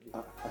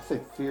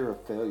think fear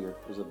of failure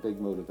is a big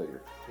motivator.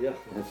 Yeah.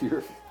 And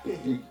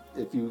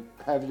if you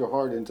have your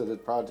heart into the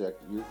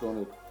project, you're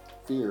going to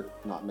fear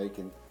not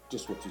making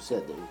just what you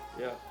said, Dave.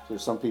 Yeah.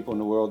 There's some people in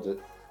the world that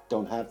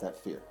don't have that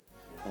fear,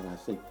 and I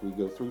think we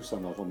go through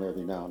some of them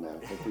every now and then.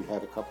 I think we've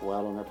had a couple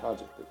out on our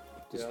project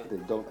that they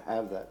don't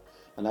have that,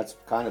 and that's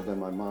kind of been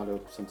my motto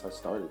since I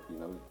started. You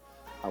know,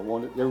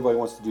 everybody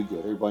wants to do good.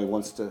 Everybody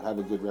wants to have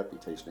a good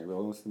reputation.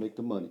 Everybody wants to make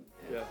the money.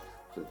 Yeah.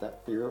 So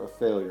that fear of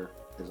failure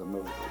is a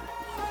motivator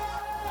for sure.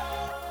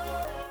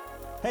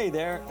 Hey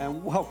there,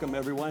 and welcome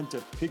everyone to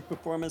Peak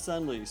Performance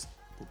Unleashed,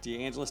 the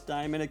DeAngelis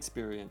Diamond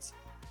experience.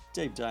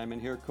 Dave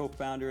Diamond here,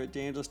 co-founder at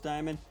DeAngelis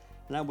Diamond,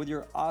 and I'm with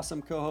your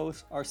awesome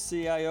co-host, our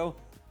CIO,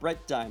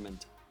 Brett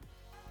Diamond.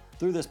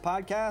 Through this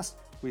podcast,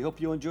 we hope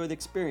you enjoy the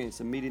experience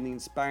of meeting the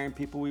inspiring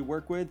people we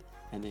work with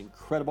and the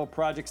incredible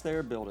projects they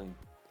are building.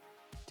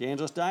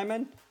 DeAngelis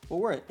Diamond, well,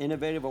 we're an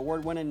innovative,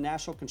 award-winning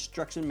national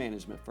construction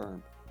management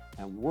firm,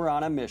 and we're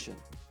on a mission,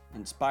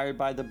 inspired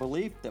by the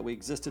belief that we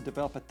exist to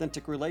develop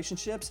authentic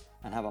relationships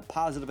and have a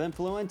positive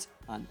influence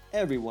on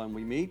everyone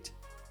we meet.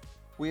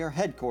 We are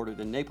headquartered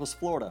in Naples,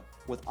 Florida,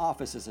 with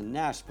offices in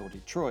Nashville,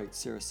 Detroit,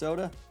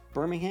 Sarasota,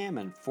 Birmingham,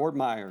 and Fort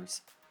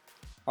Myers.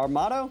 Our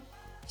motto?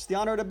 It's the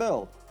honor to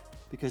build,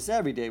 because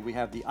every day we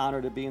have the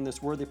honor to be in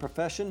this worthy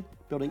profession,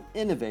 building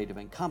innovative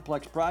and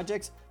complex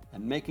projects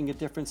and making a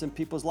difference in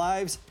people's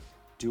lives,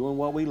 doing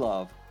what we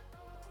love.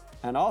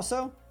 And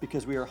also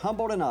because we are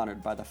humbled and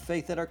honored by the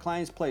faith that our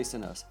clients place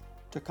in us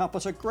to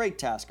accomplish a great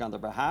task on their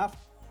behalf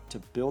to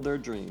build their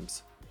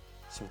dreams.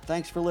 So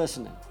thanks for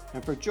listening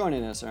and for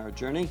joining us on our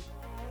journey,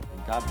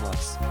 and God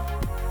bless.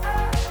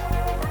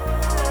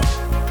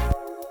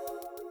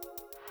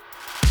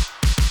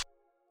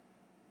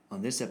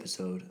 On this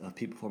episode of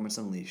Peak Performance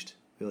Unleashed,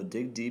 we will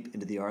dig deep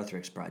into the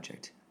Arthrex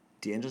project,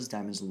 DeAngelis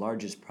Diamond's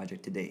largest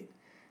project to date,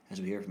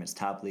 as we hear from its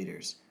top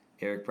leaders.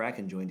 Eric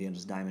Bracken joined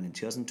DeAngelis Diamond in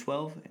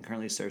 2012 and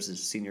currently serves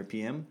as Senior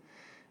PM,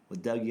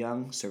 with Doug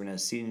Young serving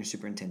as Senior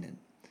Superintendent.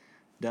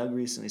 Doug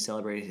recently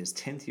celebrated his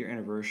 10th year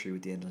anniversary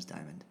with DeAngelis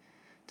Diamond.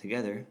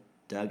 Together,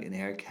 Doug and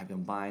Eric have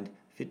combined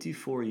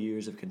 54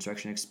 years of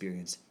construction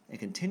experience and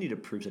continue to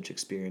prove such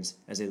experience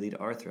as they lead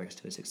Arthrex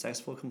to a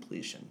successful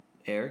completion.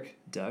 Eric,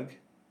 Doug,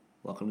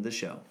 welcome to the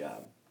show.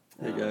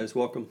 Hey guys,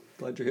 welcome.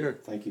 Glad you're here.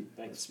 Thank you.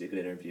 Thanks. It's be a good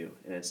interview.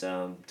 And it's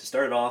to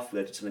start it off, we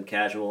have something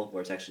casual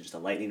where it's actually just a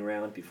lightning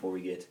round before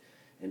we get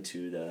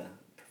into the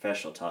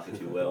professional talk,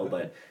 if you will.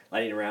 But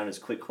lightning round is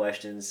quick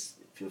questions.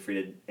 Feel free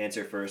to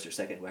answer first or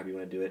second, however you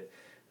want to do it.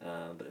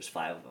 But there's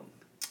 5 of them.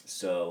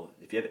 So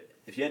if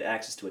you had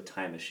access to a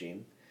time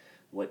machine,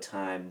 what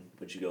time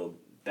would you go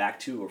back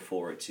to or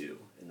forward to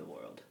in the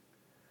world?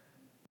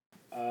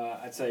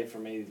 I'd say for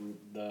me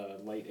the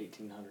late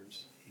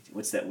 1800s.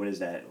 What's that? What is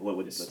that?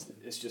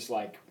 It's just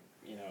like,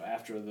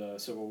 after the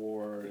Civil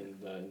War and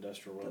the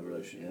Industrial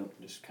Revolution. Yep.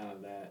 Just kind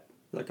of that.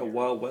 Like a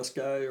Wild West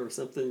guy or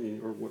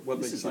something, or what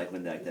This makes is you like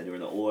when there were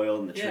the oil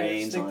and the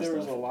trains. I think and all there that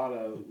was stuff.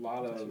 a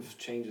lot of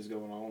changes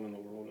going on in the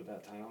world at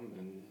that time,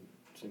 and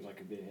it seems like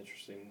it'd be an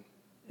interesting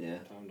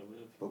time to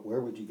live. But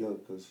where would you go?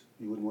 Because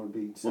you wouldn't want to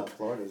be in South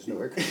Florida. There's no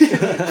air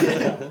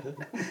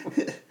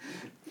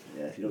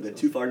Yeah, if you don't go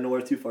too far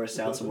north, too far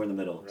south, somewhere in the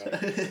middle. Right.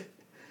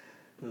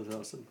 That was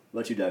awesome.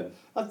 What about you, Doug?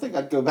 I think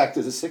I'd go back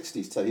to the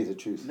 60s, tell you the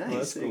truth. Nice, Well,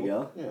 that's there you cool.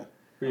 go. Yeah.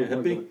 Were you I don't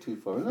wanna hippie? go too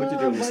far. What'd you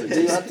do in the might 60s? be.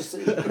 You'll have to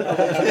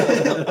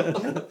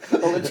see.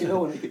 I'll let you know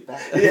when I get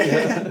back.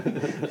 Yeah.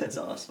 That's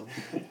awesome.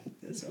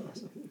 That's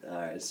awesome. All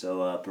right,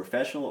 so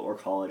professional or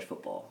college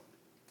football?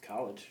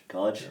 College.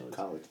 College?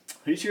 College.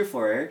 Who do you cheer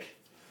for, Eric?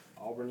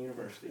 Auburn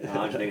University. No,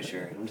 I'm just making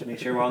sure. I'm just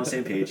making sure we're on the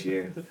same page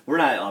here. We're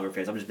not Auburn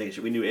fans. I'm just making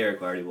sure. We knew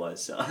Eric already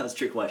was, so that's a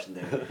trick question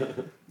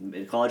there.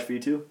 In college for you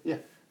too? Yeah.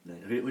 No.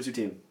 Who's your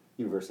team?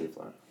 University of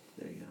Florida.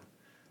 There you go.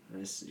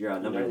 Nice. You're You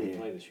outnumbered know we here.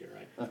 play this year,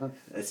 right? Uh-huh.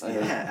 That's, I yeah,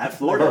 heard. at I've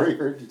Florida. already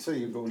heard you say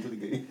you're going to the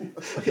game.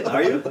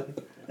 Are you?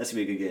 That's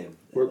gonna be a good game.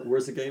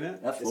 Where's the game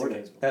at? At Florida.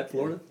 It's At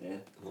Florida? Yeah.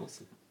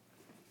 Awesome.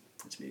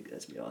 That's gonna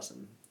be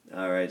awesome.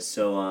 All right.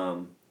 So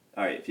all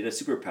right. If you had a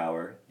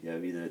superpower, you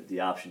have either the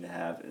option to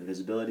have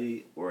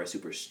invisibility or a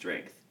super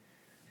strength.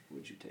 What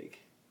would you take?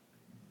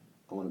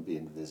 I want to be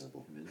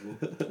invisible.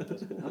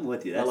 Invisible. I'm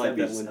with you. I like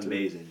That'd that be one, too.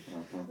 amazing.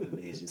 Uh-huh.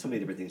 Amazing. So many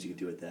different things you could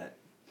do with that.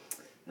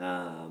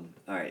 All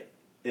right.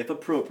 If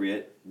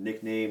appropriate,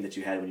 nickname that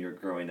you had when you were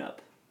growing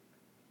up.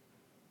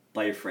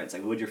 By your friends.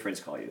 Like, what would your friends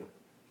call you?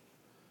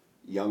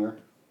 Younger.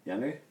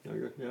 Younger?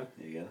 Younger, yeah.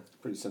 There you go.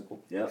 Pretty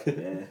simple. Yep.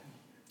 Yeah.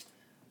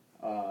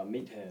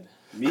 Meathead.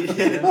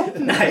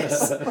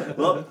 Nice.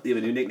 Well, you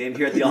have a new nickname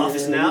here at the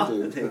office Yeah, now. we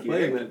do. Thank you.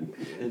 Wait a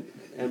minute.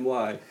 And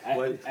why?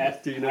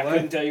 Do you know I why?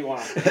 couldn't tell you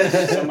why.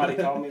 Somebody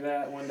called me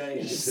that one day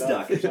and it Stuck.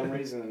 stuck for some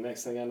reason. And the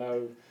next thing I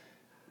know,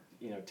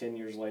 10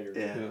 years later,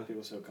 Yeah.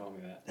 people still call me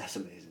that. That's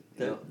amazing.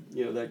 That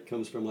that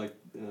comes from like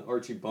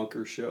Archie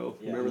Bunker's show.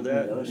 Yeah. Remember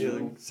that? Yeah, that's Yeah,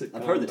 true. the sitcom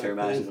I've heard the back term.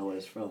 I then. just don't know what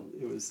it's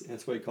from.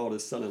 That's why he called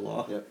his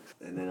son-in-law. Yep.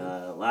 And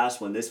then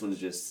last one. This one's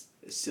just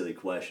a silly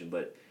question,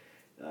 but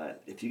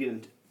if you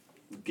can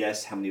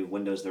guess how many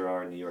windows there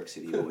are in New York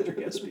City, what would your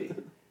guess be?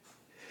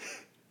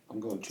 I'm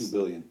going 2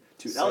 billion.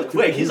 That was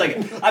quick. He's like,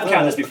 I've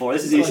counted this before.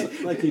 This is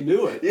easy. Like he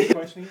knew it.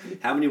 Question?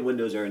 How many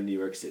windows are in New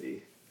York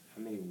City?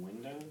 How many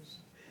windows?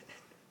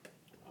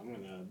 I'm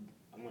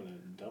gonna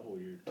double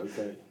your.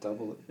 Okay,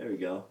 double it. There we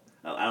go.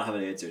 Oh, I don't have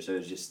an answer, so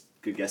it's just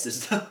good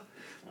guesses.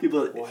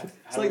 People.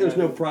 It's like there's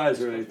no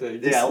prize or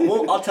anything. Yeah,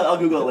 well, I'll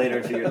Google it later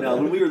and figure it out. No,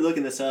 when we were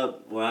looking this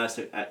up, well, I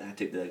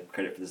take the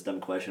credit for this dumb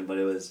question, but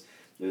it was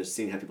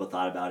seeing how people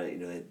thought about it. You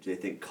know, they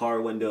think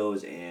car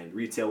windows and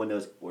retail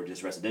windows or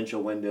just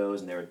residential windows,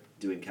 and they were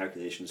doing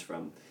calculations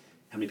from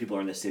how many people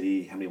are in the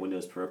city, how many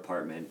windows per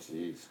apartment.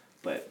 Jeez.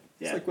 But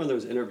yeah, It's like one of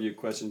those interview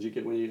questions you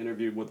get when you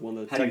interview with one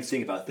of the how do you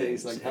think about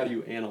things? like how do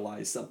you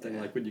analyze something?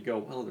 Like when you go,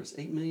 well, there's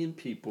 8 million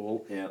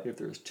people. Yeah. If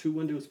there's 2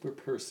 windows per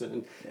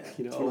person, Yeah.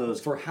 you It's one of know, those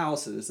for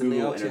houses, and they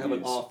Google actually have an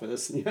interviews.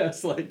 office. Yeah,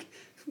 it's like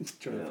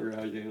trying to Yeah. figure out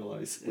how you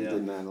analyze. We Yeah.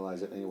 didn't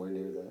analyze it anywhere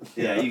near that.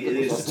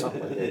 Yeah,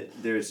 Something like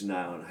that. there's no,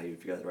 I don't know how you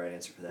figure out the right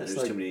answer for that. It's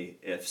There's like- too many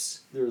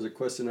ifs. There was a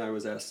question I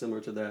was asked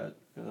similar to that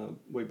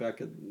way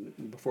back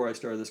before I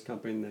started this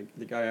company. And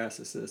the guy asked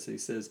us this. He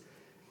says,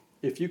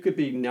 if you could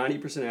be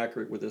 90%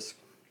 accurate with this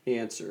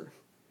answer,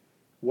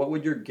 what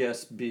would your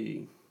guess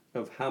be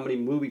of how many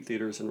movie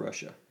theaters in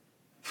Russia?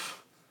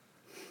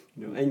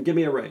 You know, and give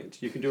me a range.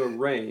 You can do a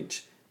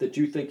range that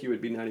you think you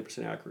would be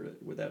 90%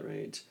 accurate with that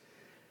range.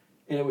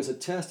 And it was a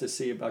test to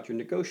see about your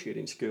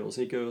negotiating skills.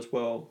 And he goes,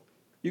 well,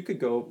 you could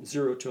go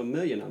 0 to 1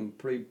 million.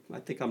 I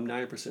think I'm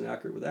 9%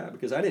 accurate with that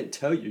because I didn't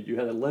tell you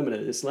had to limit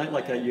it. It's not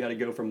like you had to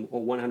go from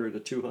 100 to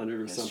 200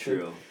 or That's something.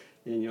 true.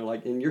 And you're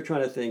like, and you're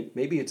trying to think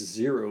maybe it's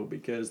 0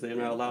 because they're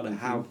not allowed to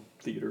have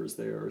theaters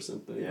there or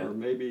something, Yeah. or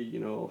maybe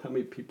how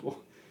many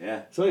people.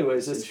 Yeah. So,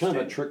 anyways, It's it's kind of a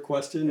interesting. trick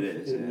question It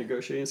is, in yeah.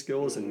 negotiating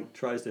skills, and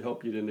tries to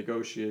help you to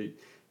negotiate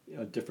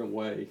a different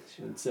way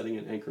and setting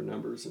in anchor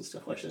numbers and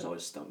stuff Questions like that.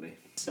 always stump me.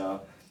 So,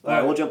 all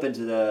right, we'll jump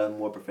into the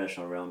more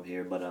professional realm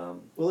here, but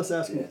Well, let's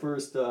ask Yeah. them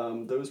first.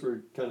 Those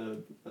were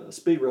kind of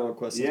speed round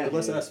questions, Yeah, but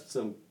let's yeah. ask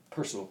some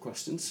personal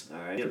questions. all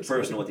right, get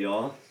personal with you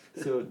all.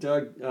 So,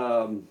 Doug,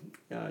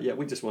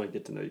 we just want to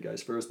get to know you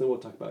guys first. Then we'll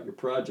talk about your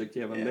project.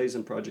 You have an Yeah.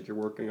 amazing project you're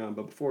working on.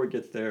 But before we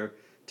get there,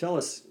 tell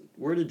us,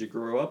 where did you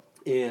grow up?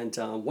 And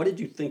what did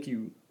you think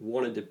you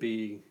wanted to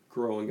be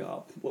growing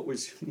up? What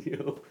was,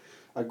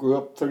 I grew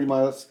up 30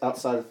 miles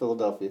outside of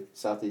Philadelphia,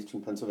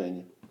 southeastern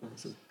Pennsylvania.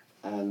 Awesome.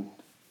 And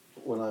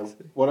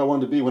what I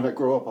wanted to be when I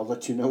grow up, I'll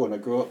let you know when I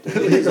grow up. I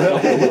don't know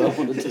what I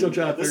want to do. Still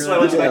trying to This is figure why I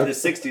it went out. back to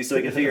the 60s so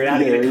I can figure it out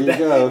There again. you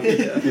go.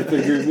 You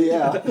figured me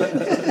out.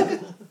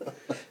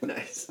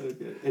 Nice.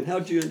 Okay. And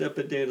how'd you end up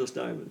at DeAngelis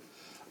Diamond?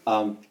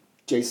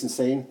 Jason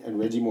Sane and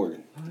Reggie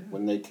Morgan,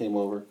 when they came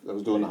over, I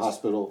was doing the Nice.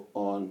 hospital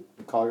on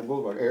Collier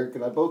Boulevard. Eric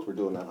and I both were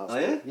doing that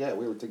hospital. yeah? Yeah,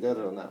 we were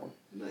together on that one.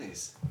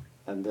 Nice.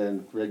 And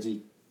then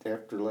Reggie,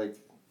 after like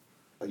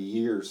a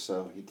year or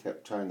so, he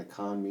kept trying to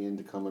con me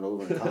into coming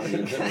over and con me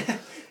into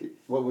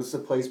what was the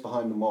place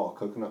behind the mall,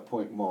 Coconut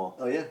Point Mall?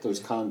 Oh, yeah. Those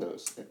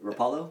condos.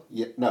 Rapallo?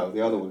 Yeah, no, the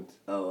other one,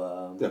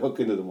 Oh, the hook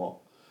into the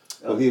mall.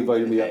 Oh, Well, he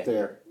invited me okay. up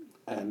there,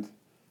 and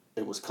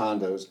it was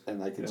condos,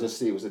 and I could just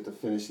see it was at the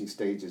finishing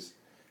stages.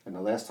 And the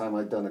last time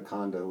I'd done a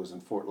condo was in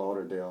Fort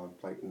Lauderdale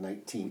in like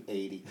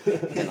 1980,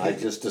 and I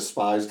just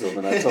despised them.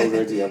 And I told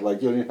Reggie, I'm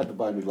like, you don't even have to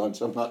buy me lunch.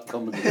 I'm not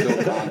coming to build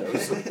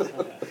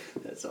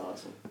condos. that's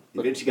awesome.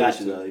 But Eventually got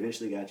you, there's- though.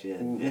 Eventually got you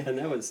in. Yeah. And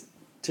that was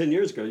 10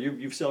 years ago.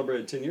 You've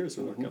celebrated 10 years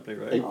with our company,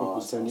 right? April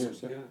was 10 awesome. years.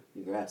 Yeah. Yeah.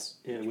 Congrats.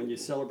 And when you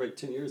celebrate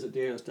 10 years at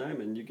DeAngelis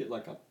Diamond, you get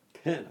like a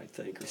pen, I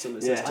think, or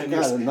something that Yeah, says I 10 got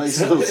years. a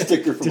nice little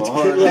sticker from a Just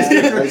heart, a little a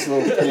sticker. nice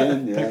little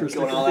pin. Yeah. Paper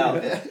Going all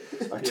out.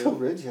 I told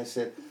Reggie, I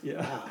said,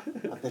 Yeah. wow,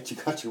 I bet you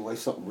got your wife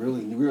something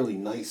really, really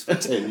nice for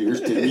 10 years,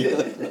 didn't you?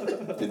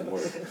 Didn't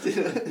work.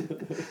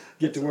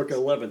 Get to work at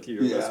 11th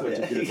year. That's what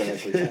yeah, you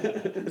get.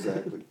 exactly.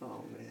 Exactly.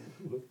 Oh,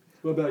 man.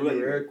 What about What you, about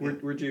you? Eric?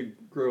 Where'd you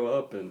grow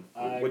up, and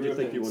what did you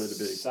think you wanted to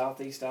be?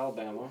 Southeast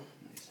Alabama.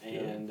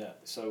 And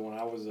so when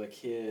I was a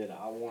kid,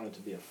 I wanted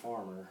to be a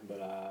farmer, but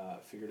I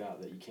figured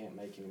out that you can't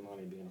make any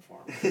money being a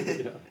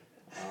farmer. Yeah.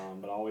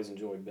 But I always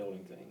enjoyed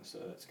building things, so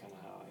that's kind of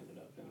how I ended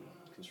up in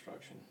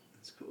construction.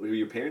 That's cool. Were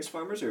your parents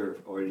farmers, or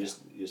you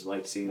just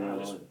liked seeing it No,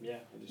 all?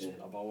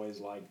 I've always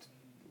liked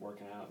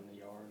working out in the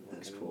yard,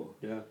 That's working, cool.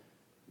 Yeah.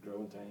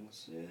 growing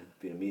things. Yeah,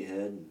 being a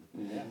meathead.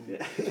 Yeah.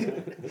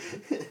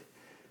 Yeah.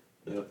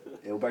 Yep.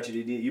 And what about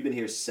you? You've been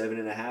here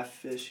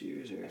 7.5-ish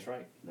years, or? That's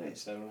right.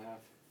 Nice. 7.5.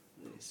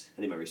 Nice.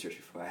 I did my research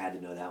before. I had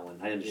to know that one.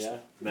 I didn't just Yeah.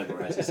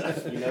 memorize it. So.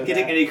 You know Can't take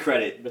that, any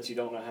credit. but you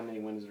don't know how many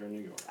windows are in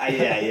New York. I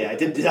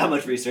didn't do that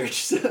much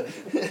research. So.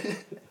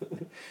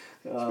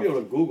 Should be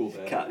able to Google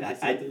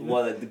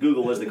that. The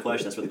Google was the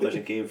question. That's where the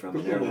question came from.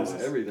 Google There it knows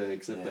was. everything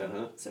except Yeah, that,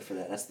 huh? Except for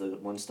that. That's the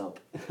one stump.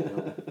 You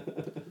know?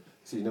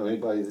 So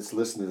anybody that's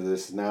listening to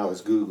this now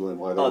is Googling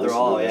why Oh, they're listening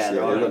all to this.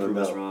 they're all gonna gonna prove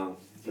us know. wrong.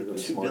 They're gonna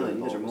be 2 smarter billion.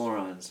 You than guys are all of us.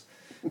 morons.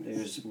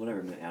 There's whatever.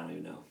 I don't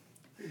even know.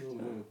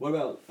 What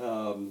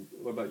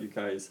about you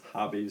guys'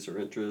 hobbies or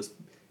interests?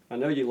 I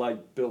know you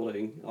like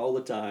building all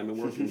the time and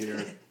working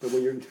here, but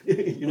when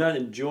you're not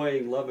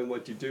enjoying, loving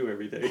what you do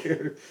every day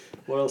here,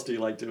 what else do you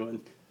like doing?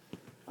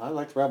 I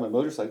like to ride my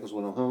motorcycles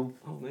when I'm home.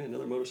 Oh man,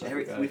 another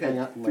motorcycle guy. We've Hang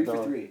had out with my 3 for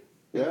dog. 3.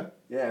 Yeah.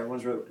 Yeah,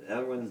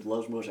 everyone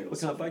loves motorcycles. What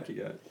kind of bike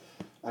you got?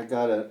 I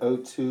got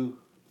an '02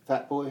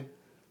 Fat Boy.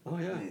 Oh,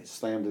 yeah. Nice.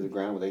 Slammed to the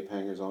ground with 8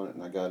 hangers on it,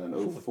 and I got an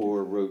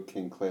 '04 Road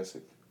King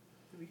Classic.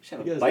 We should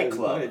have You a guys bike have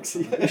club. bikes.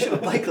 We should have a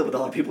bike club with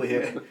all the people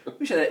here.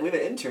 We have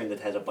an intern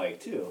that has a bike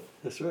too.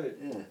 That's right.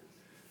 Yeah.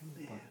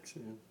 Bikes,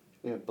 yeah.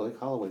 Yeah, Blake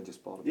Holloway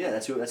just bought it. Yeah,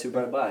 that's who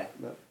brought it by.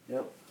 Yep.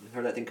 Yep. I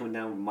heard that thing coming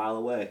down a mile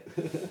away.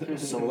 It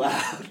was so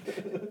loud.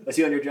 Was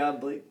he on your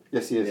job, Blake?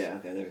 Yes, he is. Yeah,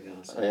 okay, there we go.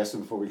 So. I asked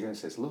him before we got in, he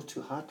says, it's a little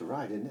too hot to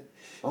ride, isn't it?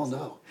 Oh,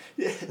 no.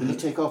 Yeah. When you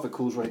take off, it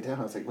cools right down.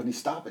 I was like, when you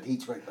stop, it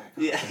heats right back up.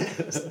 Yeah.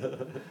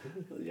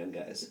 The young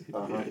guys.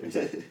 Uh-huh,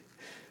 exactly.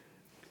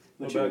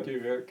 What about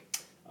you, Eric?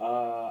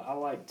 I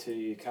like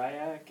to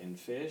kayak and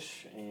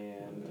fish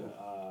and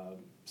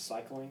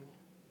cycling.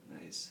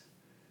 Nice.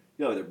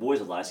 You know, their boys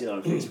a lot. I see that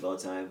on Facebook all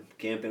the time.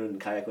 Camping and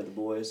kayak with the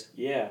boys.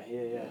 Yeah.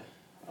 Yep.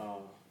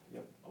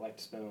 I like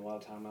to spend a lot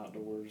of time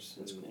outdoors.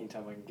 That's And cool.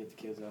 anytime I can get the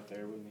kids out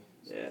there with me.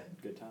 It's Yeah.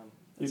 a good time.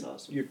 That's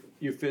awesome.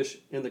 You fish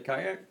in the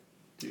kayak?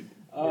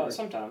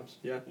 Sometimes.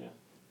 Yeah. Yeah.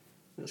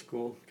 That's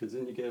cool, because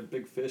then you get a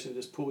big fish and it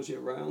just pulls you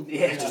around.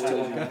 Yeah, just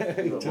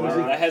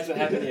That hasn't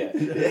happened yet.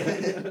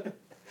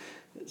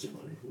 That's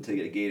funny. Until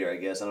you get a gator, I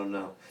guess. I don't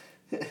know.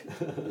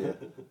 Yeah.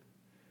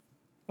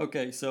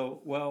 Okay,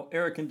 so, well,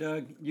 Eric and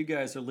Doug, you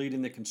guys are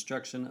leading the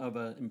construction of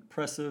an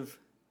impressive,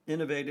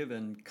 innovative,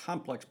 and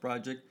complex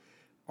project,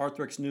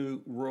 Arthrex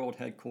new world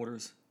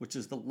headquarters, which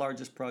is the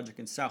largest project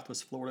in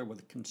Southwest Florida with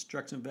a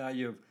construction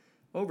value of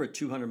over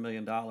 $200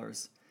 million.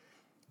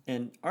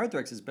 And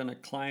Arthrex has been a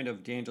client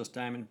of DeAngelis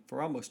Diamond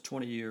for almost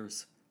 20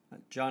 years.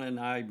 John and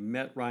I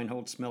met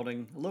Reinhold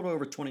Smelting a little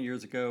over 20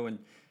 years ago, and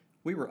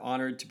we were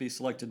honored to be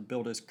selected to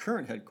build his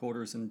current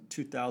headquarters in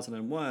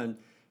 2001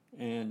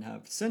 and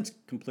have since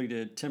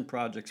completed 10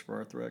 projects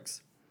for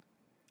Arthrex.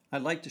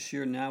 I'd like to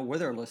share now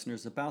with our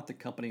listeners about the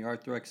company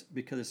Arthrex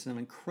because it's an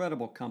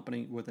incredible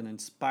company with an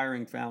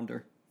inspiring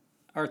founder.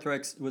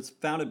 Arthrex was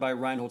founded by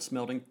Reinhold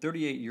Smelting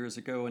 38 years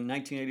ago in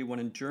 1981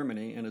 in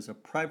Germany and is a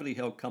privately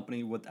held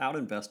company without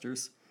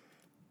investors.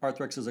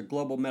 Arthrex is a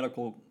global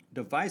medical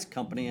device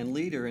company and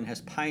leader and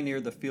has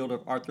pioneered the field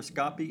of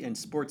arthroscopy and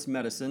sports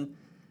medicine.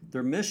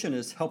 Their mission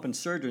is helping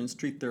surgeons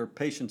treat their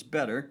patients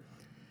better.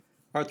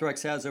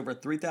 Arthrex has over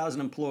 3,000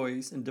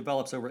 employees and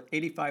develops over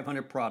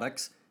 8,500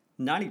 products,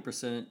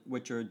 90%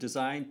 which are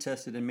designed,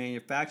 tested, and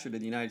manufactured in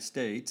the United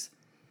States.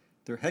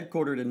 They're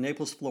headquartered in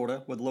Naples,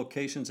 Florida, with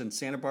locations in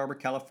Santa Barbara,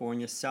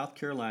 California, South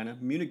Carolina,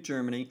 Munich,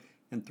 Germany,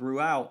 and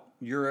throughout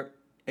Europe,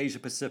 Asia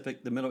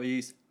Pacific, the Middle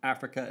East,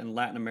 Africa, and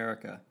Latin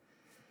America.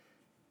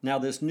 Now,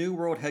 this new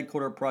world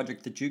headquarters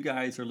project that you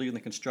guys are leading the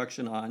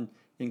construction on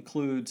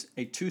includes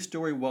a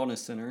 2-story wellness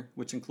center,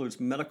 which includes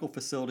medical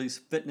facilities,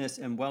 fitness,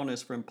 and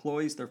wellness for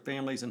employees, their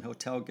families, and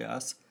hotel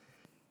guests,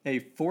 a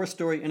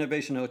 4-story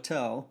innovation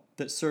hotel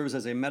that serves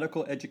as a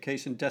medical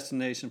education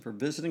destination for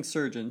visiting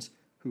surgeons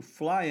who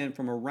fly in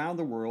from around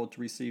the world to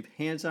receive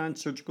hands-on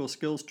surgical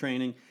skills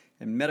training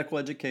and medical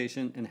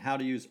education and how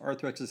to use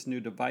Arthrex's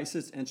new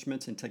devices,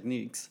 instruments, and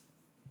techniques,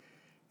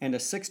 and a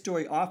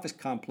 6-story office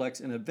complex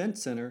and event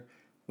center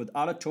with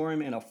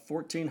auditorium and a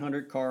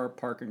 1,400-car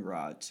parking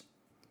garage.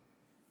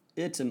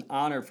 It's an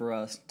honor for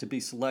us to be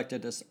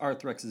selected as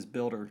Arthrex's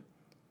builder.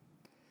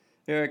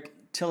 Eric,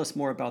 tell us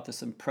more about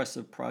this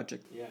impressive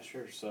project. Yeah,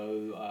 sure.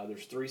 So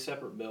there's 3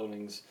 separate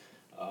buildings.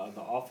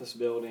 The office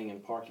building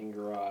and parking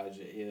garage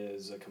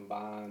is a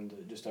combined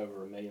just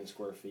over 1 million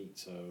square feet.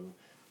 So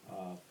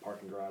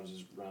parking garage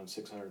is around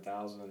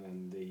 600,000,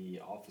 and the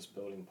office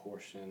building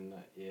portion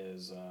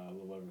is a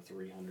little over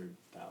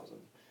 300,000.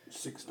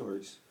 6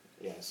 stories.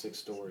 Yeah, 6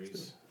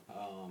 stories.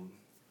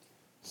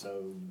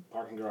 So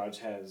parking garage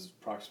has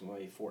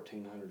approximately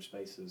 1,400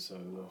 spaces, so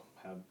they'll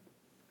have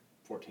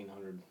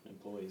 1,400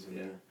 employees in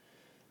there.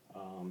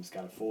 It's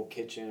got a full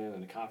kitchen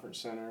and a conference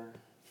center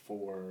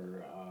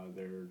for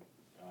their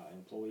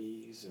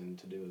employees and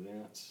to do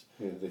events.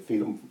 Yeah, they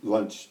feed them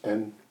lunch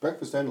and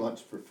breakfast and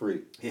lunch for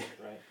free. Yeah.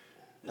 Right.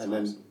 That's and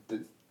awesome.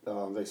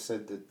 then they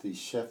said that the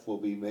chef will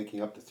be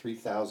making up to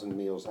 3,000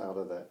 meals out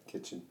of that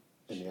kitchen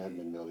in the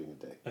admin building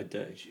a day. A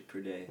day.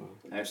 Per day. Wow.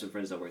 I have some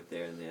friends that work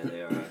there, and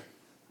they are.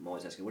 I'm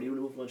always asking, what do you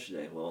want to do for lunch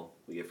today? Well,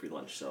 we get free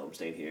lunch, so I'm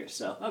staying here.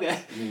 So, okay.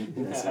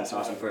 That's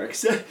awesome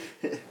perks.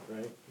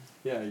 Right.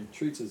 Yeah, he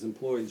treats his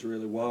employees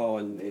really well,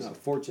 and Amazing.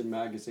 Fortune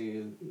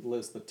magazine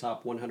lists the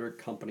top 100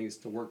 companies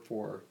to work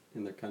for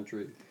in the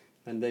country,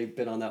 and they've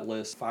been on that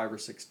list 5 or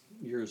 6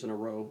 years in a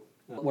row.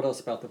 What else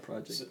about the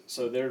project?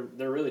 So they're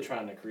really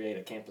trying to create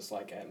a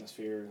campus-like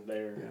atmosphere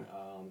there.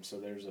 Yeah.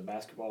 So there's a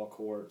basketball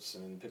courts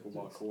and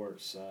pickleball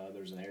courts.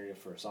 There's an area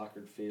for a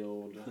soccer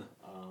field.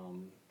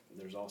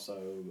 There's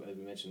also, as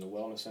we mentioned, the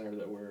wellness center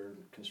that we're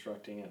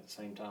constructing at the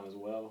same time as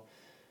well,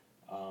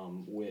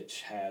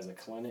 which has a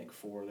clinic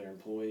for their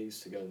employees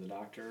to go to the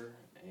doctor,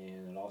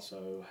 and it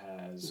also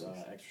has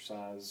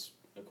exercise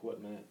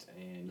equipment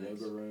and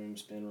yoga room,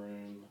 spin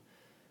room,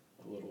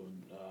 a little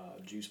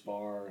juice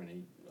bar,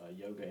 and a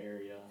yoga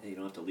area. Hey, you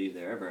don't have to leave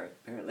there ever,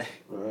 apparently.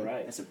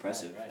 Right. That's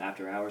impressive. Right.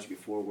 After hours,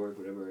 before work,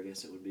 whatever I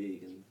guess it would be. You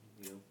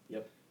can,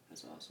 Yep.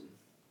 That's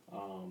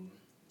awesome.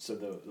 So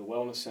the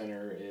wellness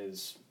center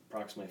is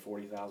approximately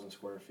 40,000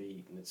 square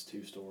feet, and it's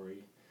 2-story.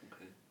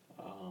 Okay.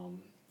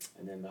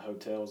 And then the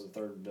hotel is the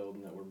third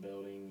building that we're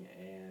building,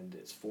 and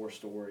it's 4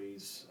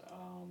 stories.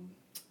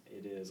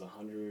 It is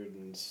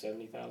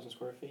 170,000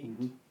 square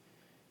feet,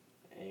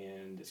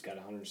 and it's got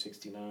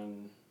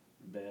 169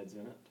 beds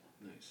in it.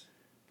 Nice.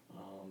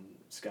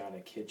 It's got a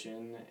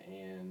kitchen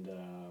and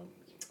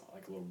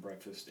like a little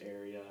breakfast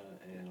area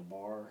and a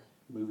bar.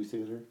 Movie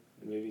theater.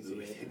 Movie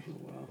theater.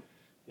 Wow.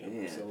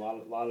 Yeah. So a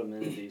lot of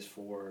amenities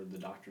for the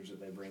doctors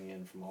that they bring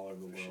in from all over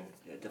the world. Sure.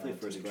 Yeah, definitely to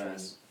first do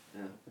class.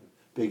 Yeah.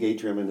 Big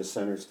atrium in the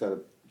center. It's got a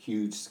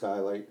huge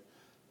skylight.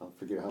 I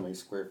forget how many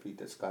square feet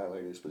that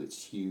skylight is, but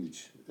it's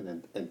huge.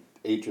 And then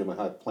atrium will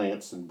have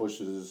plants and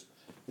bushes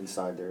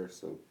inside there,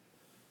 so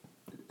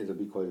it'll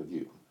be quite a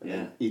view. And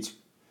then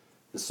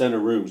the center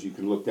rooms, you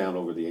can look down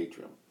over the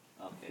atrium.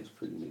 Okay. It's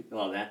pretty neat. A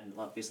lot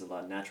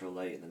of natural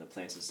light, and then the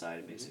plants inside.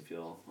 It makes it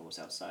feel almost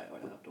outside or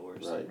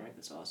outdoors. Right.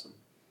 That's awesome.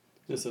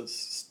 It's a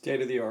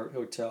state-of-the-art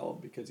hotel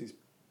because he's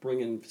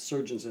bringing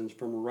surgeons in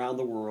from around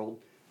the world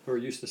who are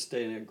used to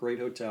staying at great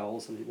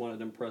hotels, and he wanted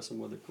to impress them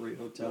with a great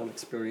hotel and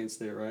experience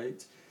there,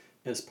 right?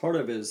 As part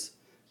of his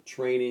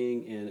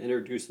training and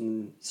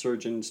introducing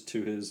surgeons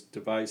to his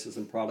devices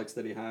and products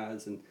that he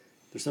has, and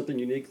there's something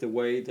unique the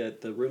way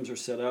that the rooms are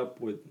set up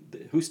with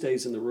who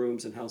stays in the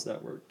rooms and how's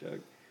that work,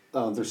 Doug?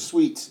 They're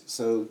suites,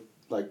 so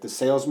like the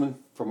salesman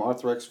from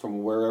Arthrex,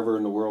 from wherever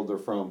in the world they're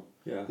from,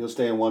 he'll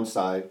stay on one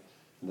side,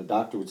 and the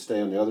doctor would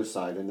stay on the other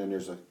side, and then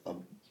there's a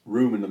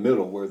room in the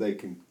middle where they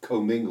can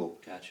commingle.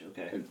 Gotcha.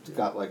 Okay. It's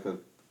got like a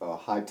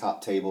high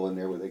top table in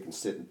there where they can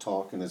sit and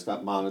talk, and it's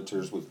got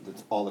monitors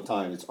with all the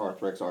time. It's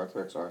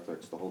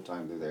Arthrex the whole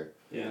time they're there.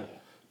 Yeah.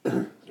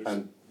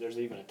 There's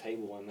even a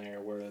table in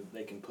there where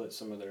they can put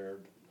some of their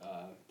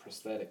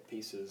prosthetic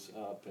pieces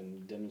up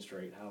and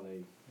demonstrate how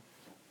they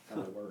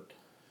work.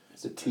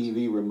 The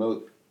TV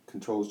remote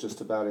controls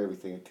just about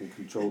everything. It can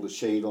control the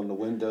shade on the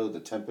window, the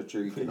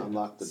temperature. You can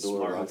unlock the door,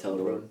 Smart lock the hotel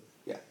door. room.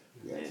 Yeah,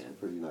 it's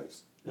pretty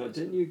nice. Now,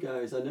 didn't you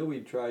guys, I know we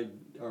tried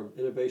our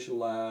innovation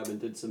lab and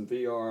did some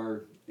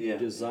VR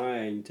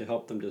design to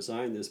help them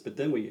design this, but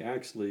then we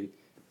actually,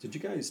 did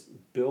you guys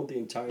build the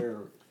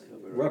entire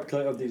replica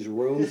of these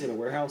rooms in a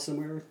warehouse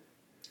somewhere?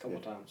 Couple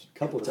times.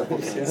 Couple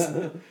times,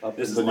 yeah.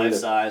 This is life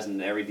size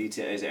and every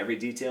detail. Is every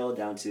detail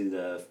down to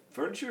the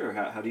furniture, or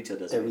how detailed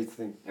does it?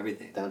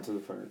 Everything down to the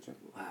furniture.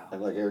 Wow.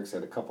 And like Eric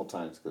said, a couple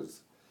times,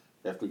 because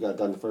after we got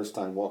done the first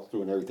time, walked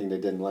through, and everything they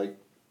didn't like,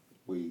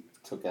 we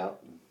took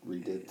out and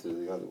redid to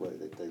the other way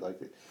that they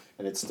liked it,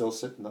 and it's still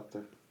sitting up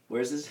there.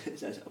 Where is this? Is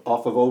that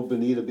Off of Old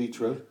Bonita Beach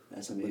Road.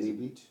 That's Bonita amazing.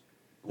 Beach.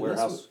 And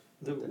Warehouse.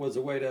 this was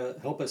a way to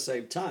help us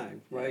save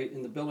time, right,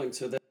 in the building,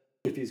 so that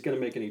if he's going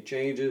to make any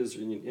changes,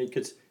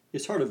 because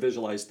it's hard to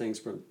visualize things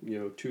from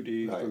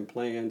 2D from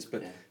plans,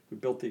 but we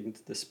built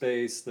the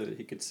space that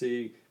he could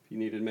see if he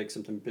needed to make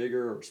something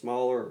bigger or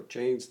smaller or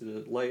change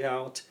the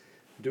layout,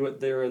 do it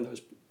there in those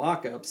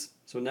mock-ups.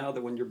 So now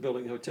that when you're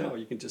building a hotel,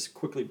 you can just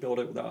quickly build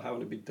it without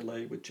having to be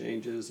delayed with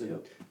changes and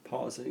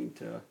pausing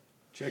to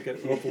check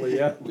it. Hopefully,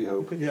 We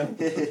hope. yeah.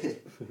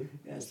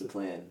 That's the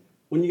plan.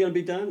 When are you going to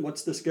be done?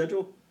 What's the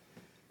schedule?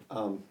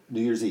 New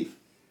Year's Eve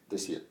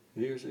this year.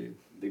 New Year's Eve.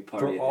 Big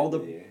party For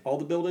all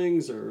the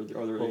buildings, or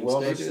are there any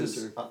Wellness stages?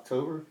 is Or?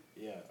 October.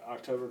 Yeah,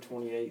 October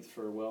 28th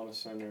for Wellness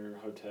Center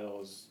Hotel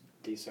is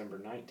December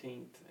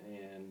 19th,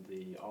 and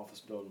the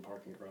office building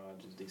parking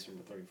garage is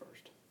December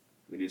 31st.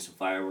 We do some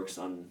fireworks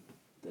on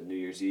the New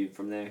Year's Eve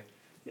from there.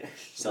 Yeah,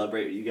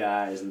 celebrate with you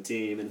guys and the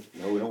team, and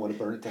No, we don't want to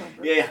burn it down.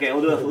 Bro. yeah, okay,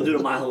 we'll do it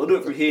a mile. We'll do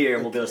it from here,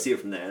 and we'll be able to see it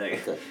from there. There you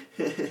go.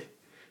 Okay.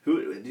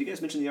 Who did you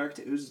guys mention the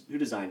architect? Who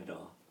designed it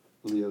all?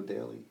 Leo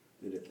Daly.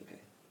 Who did? Okay.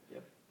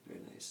 Yep. Very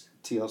nice.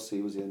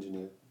 TLC was the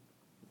engineer.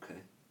 Okay.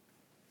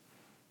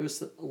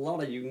 There's a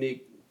lot of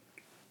unique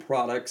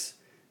products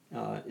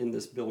in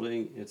this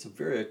building. It's a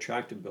very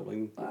attractive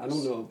building. I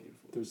don't know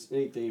if there's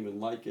anything even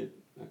like it,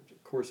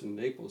 of course, in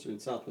Naples or in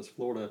Southwest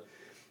Florida.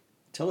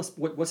 Tell us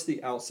what's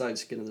the outside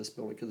skin of this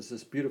building, because it's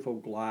this beautiful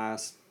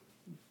glass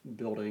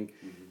building.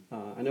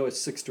 I know it's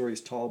 6 stories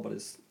tall, but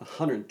it's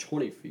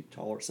 120 feet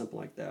tall or something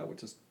like that,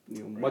 which is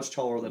much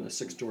taller than a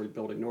 6-story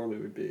building normally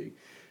would be.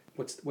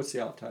 What's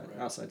the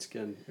outside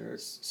skin, Eric?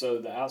 So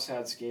the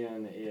outside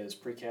skin is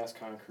precast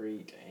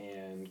concrete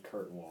and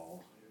curtain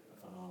wall.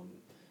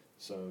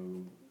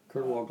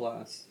 Curtain wall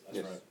glass. That's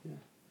Yes. right.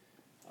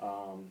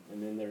 Yeah.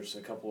 And then there's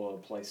a couple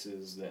of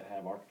places that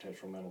have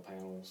architectural metal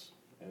panels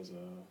as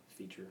a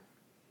feature.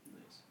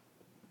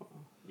 Nice.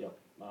 Yep.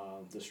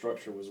 The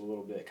structure was a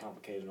little bit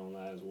complicated on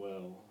that as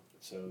well.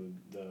 So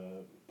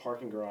the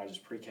parking garage is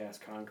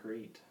precast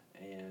concrete,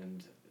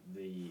 and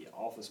the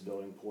office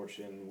building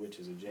portion, which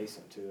is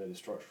adjacent to it, is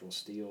structural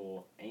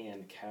steel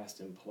and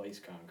cast in place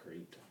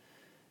concrete.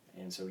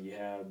 And so we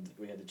had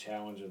the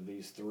challenge of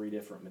these 3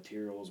 different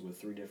materials with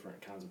 3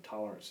 different kinds of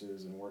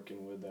tolerances and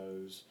working with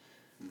those.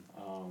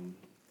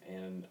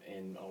 And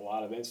in a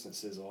lot of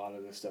instances, a lot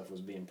of this stuff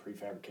was being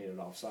prefabricated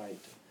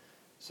off-site.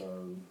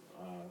 So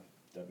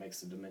that makes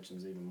the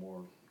dimensions even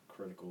more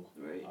critical.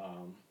 Right.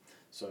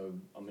 So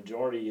a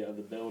majority of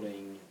the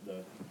building,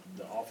 the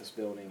office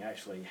building,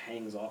 actually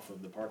hangs off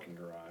of the parking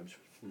garage.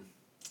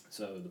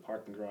 So the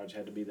parking garage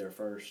had to be there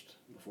first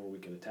before we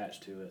could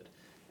attach to it.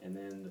 And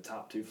then the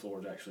top 2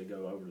 floors actually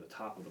go over the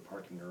top of the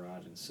parking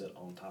garage and sit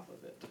on top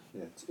of it.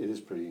 Yeah, it is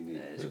pretty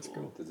neat. That's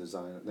cool. The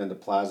design. And then the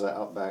plaza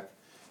out back,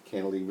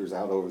 cantilevers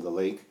out over the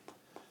lake,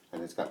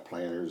 and it's got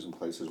planters and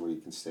places where you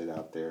can sit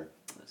out there.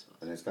 That's awesome.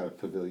 And it's got a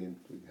pavilion.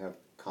 You can have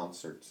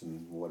concerts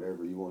and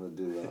whatever you want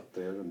to do out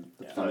there. And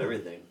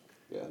Everything.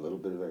 Yeah, a little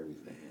bit of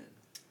everything. Man.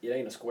 It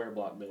ain't a square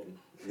block building.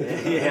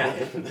 Yeah.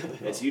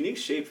 It's a unique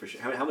shape for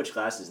sure. How much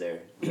glass is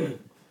there?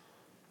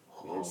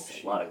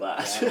 It's a lot of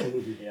glass. I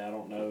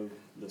don't know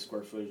the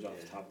square footage off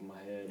the top of my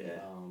head. Yeah.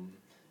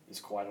 It's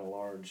quite a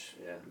large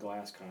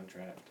glass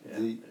contract.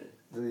 Yeah.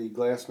 The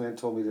glass man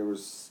told me there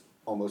was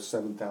almost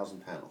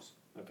 7,000 panels.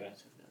 Okay.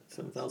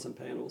 7,000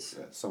 panels.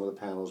 Yeah, some of the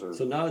panels are.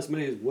 So not as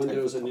many as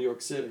windows in New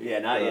York City.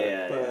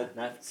 Yeah, but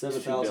not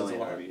 7,000 is a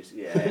lot.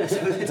 Yeah,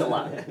 it's a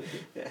lot.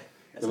 Yeah.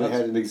 And we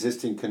had an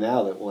existing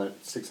canal that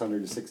went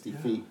 660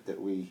 feet that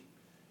we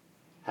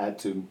had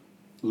to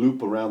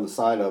loop around the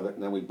side of it,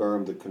 and then we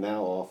bermed the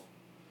canal off,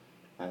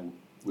 and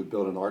we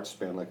built an arch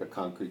span like a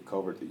concrete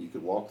culvert that you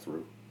could walk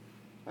through,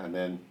 and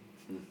then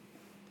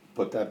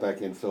put that back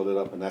in, filled it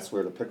up, and that's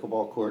where the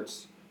pickleball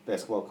courts,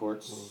 basketball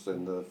courts,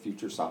 and the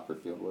future soccer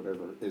field,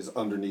 whatever, is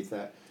underneath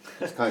that.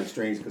 It's kind of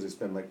strange because it's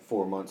been like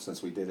 4 months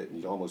since we did it,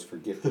 and you almost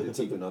forget that it's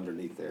even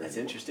underneath there. That's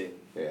interesting.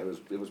 Yeah, it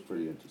was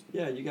pretty interesting.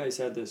 Yeah, you guys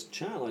had this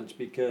challenge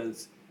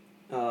because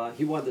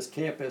he wanted this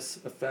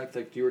campus effect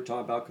that you were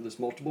talking about because there's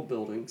multiple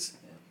buildings.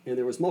 And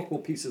there was multiple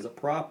pieces of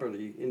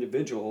property,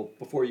 individual,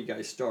 before you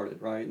guys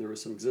started, right? And there was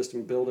some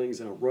existing buildings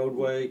and a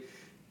roadway,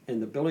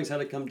 and the buildings had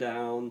to come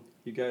down.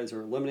 You guys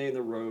are eliminating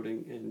the road,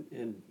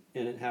 and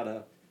it had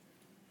a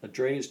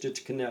drainage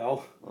ditch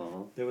canal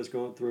that was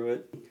going through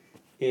it.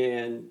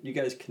 And you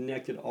guys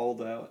connected all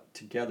that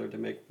together to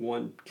make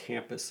one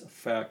campus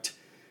effect,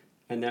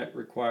 and that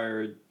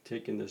required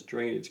taking this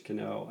drainage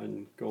canal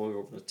and going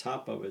over the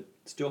top of it,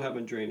 still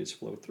having drainage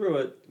flow through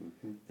it,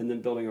 and then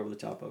building over the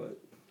top of it.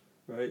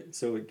 Right,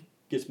 so it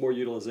gets more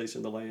utilization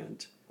of the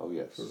land. Oh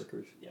yes. For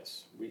workers.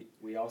 Yes,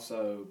 we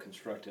also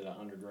constructed an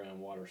underground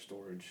water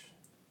storage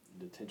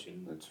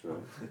detention. That's right.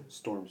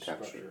 Storm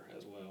capture structure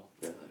as well.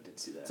 Yeah, I did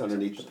see that. it's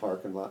underneath the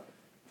parking lot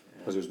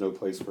because there's no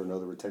place for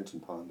another retention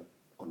pond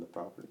on the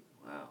property.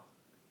 Wow.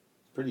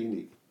 It's pretty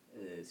unique.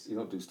 It is. You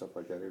don't do stuff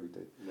like that every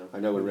day. No. I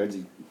know when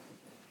Reggie,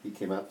 he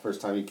came out,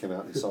 first time he came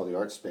out and he saw the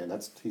arch span,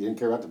 he didn't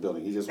care about the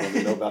building, he just wanted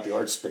to know about the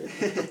arch span.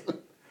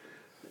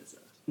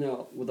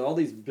 Now, with all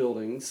these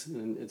buildings,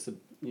 and it's a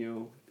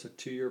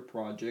 2-year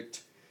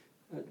project,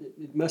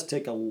 it must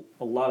take a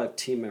lot of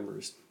team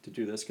members to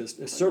do this because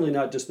it's certainly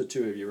not just the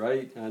 2 of you,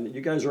 right? And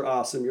you guys are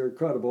awesome, you're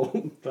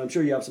incredible, but I'm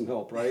sure you have some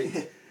help,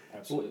 right?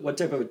 Absolutely. What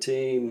type of a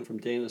team from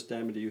DeAngelis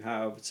Diamond do you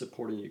have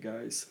supporting you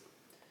guys?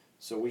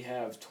 So we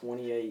have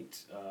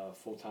 28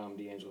 full-time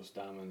DeAngelis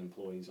Diamond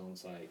employees on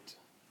site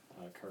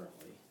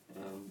currently,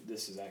 and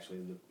this is actually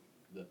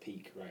the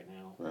peak right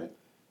now. Right.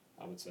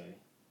 I would say.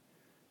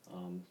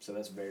 So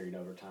that's varied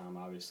over time,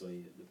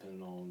 obviously,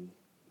 depending on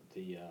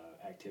the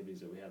activities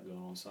that we have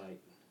going on site.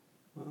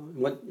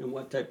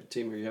 What type of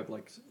team are you have?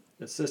 Like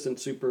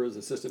assistant supers,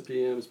 assistant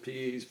PMs,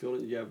 Ps,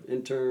 field. You have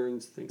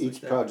interns, things like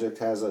Each that. project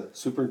has a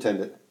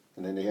superintendent,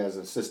 and then he has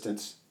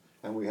assistants,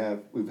 and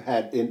we've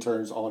had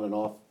interns on and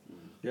off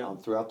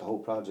throughout the whole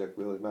project.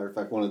 Really, matter of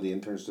fact, one of the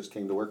interns just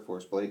came to work for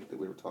us, Blake, that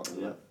we were talking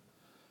about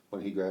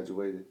when he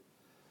graduated,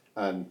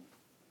 and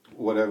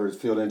whatever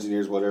field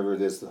engineers, whatever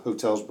it is, the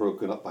hotel's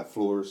broken up by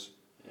floors,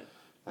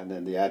 and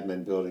then the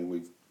admin building,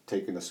 we've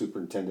taken a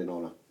superintendent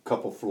on a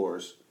couple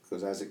floors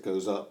because as it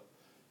goes up,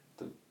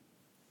 the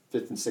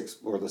 5th and 6th,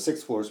 or the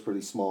 6th floor is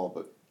pretty small,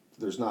 but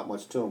there's not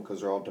much to them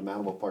because they're all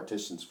demountable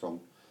partitions from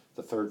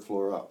the 3rd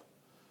floor up.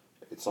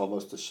 It's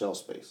almost a shell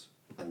space,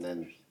 and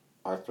then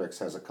Arthrex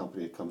has a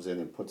company that comes in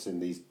and puts in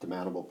these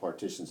demountable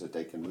partitions that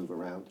they can move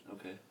around.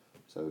 Okay.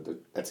 So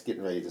that's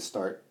getting ready to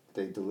start.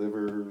 They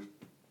deliver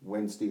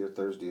Wednesday or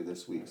Thursday of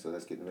this week, so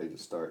that's getting ready to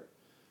start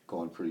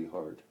going pretty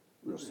hard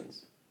real soon.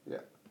 Yeah.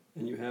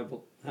 And you have,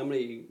 how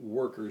many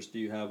workers do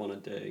you have on a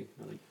day?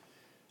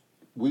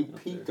 We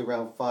peaked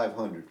around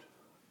 500.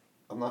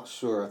 I'm not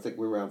sure. I think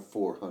we're around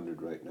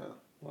 400 right now.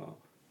 Wow.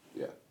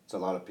 Yeah. It's a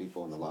lot of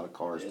people and a lot of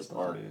cars to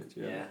park.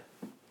 Yeah.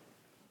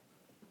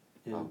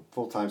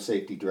 Full-time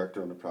safety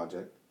director on the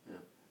project.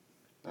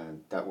 Yeah.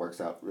 And that works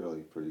out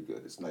really pretty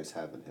good. It's nice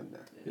having him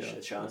there.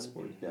 Yeah. Sean?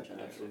 Yeah.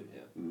 Absolutely.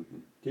 Yeah. Mm-hmm.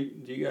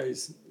 Do you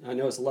guys, I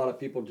know it's a lot of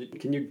people,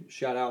 can you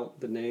shout out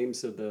the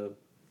names of the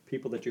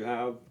people that you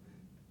have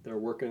that are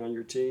working on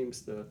your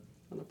teams,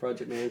 on the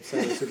project management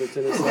side, the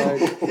superintendent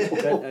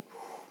side?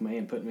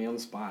 Man, putting me on the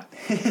spot.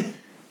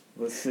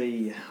 Let's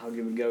see. I'll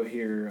give it a go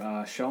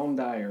here. Sean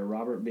Dyer,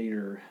 Robert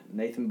Beater,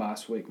 Nathan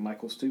Boswick,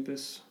 Michael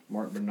Stupas,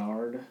 Mark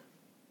Bernard,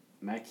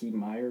 Mackie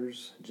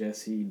Myers,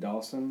 Jesse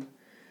Dawson,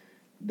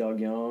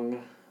 Doug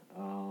Young,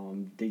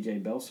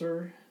 DJ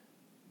Belser,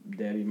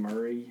 Daddy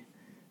Murray,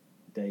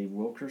 Dave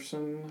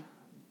Wilkerson,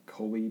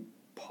 Colby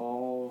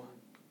Paul,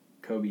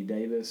 Kobe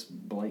Davis,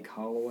 Blake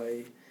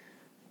Holloway,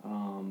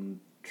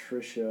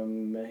 Trisha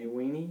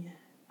Mehuini,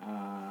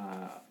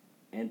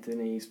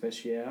 Anthony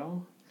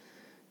Special,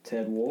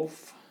 Ted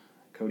Wolf,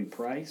 Cody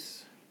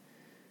Price,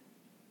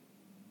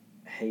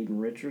 Hayden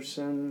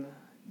Richardson,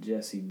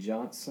 Jesse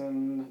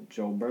Johnson,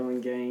 Joel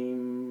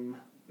Burlingame,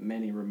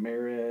 Manny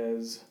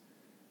Ramirez,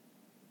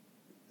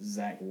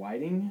 Zach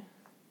Whiting,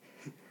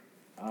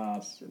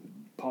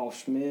 Paul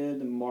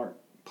Schmid, Mark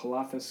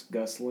Palafis,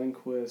 Gus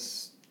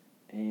Lindquist,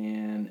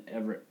 and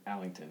Everett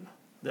Allington.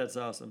 That's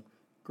awesome.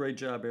 Great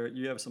job, Eric.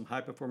 You have some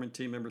high-performing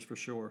team members for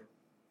sure.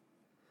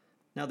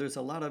 Now, there's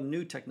a lot of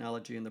new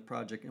technology in the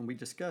project, and we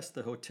discussed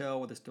the hotel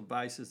with its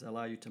devices that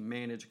allow you to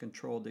manage and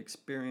control the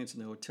experience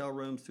in the hotel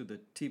rooms through the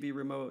TV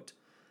remote.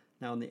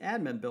 Now, in the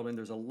admin building,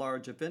 there's a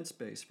large event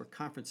space for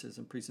conferences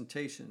and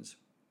presentations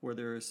where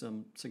there is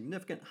some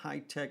significant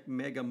high-tech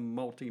mega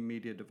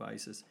multimedia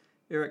devices.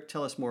 Eric,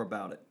 tell us more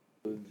about it.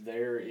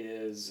 There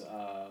is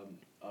a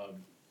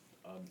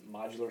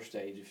modular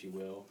stage, if you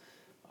will,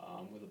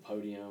 with a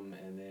podium,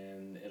 and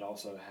then it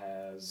also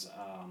has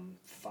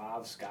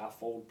 5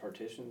 skyfold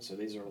partitions. So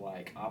these are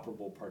like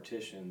operable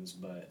partitions,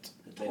 but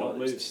they don't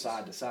move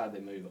side to side, they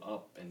move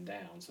up and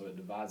down. So it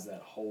divides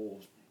that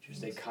whole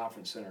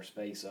conference center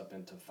space up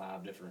into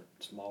 5 different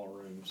smaller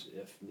rooms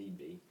if need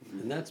be.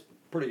 And that's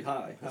pretty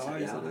high. How high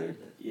is it there?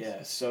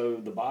 Yeah, so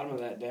the bottom of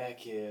that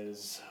deck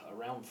is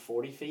around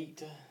 40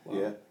 feet. Wow.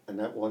 Yeah, and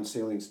that one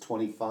ceiling's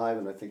 25,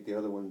 and I think the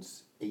other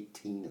one's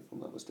 18, if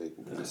I'm not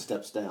mistaken, because it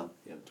steps down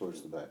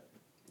towards the back.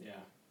 Yeah.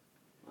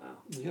 Wow.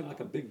 You have like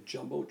a big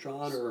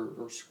jumbotron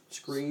or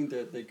screen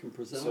that they can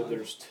present So on?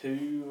 there's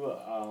 2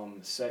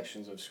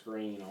 sections of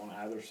screen on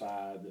either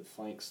side that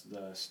flanks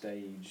the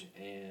stage,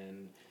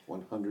 and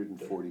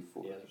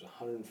 144. there's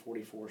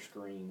 144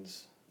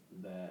 screens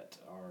that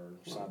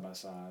are side by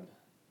side.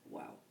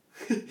 Wow.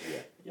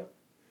 Yep.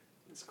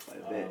 That's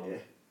quite a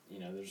bit,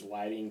 There's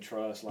lighting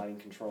truss, lighting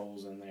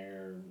controls in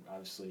there,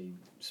 obviously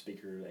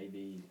speaker,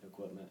 AV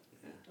equipment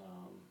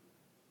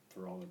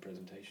for all the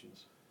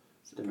presentations.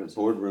 And the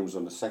boardroom's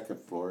on the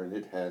 2nd floor, and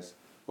it has,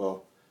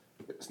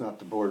 it's not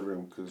the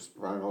boardroom, because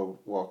Ryan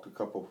walked a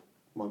couple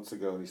months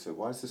ago, and he said,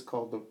 "Why is this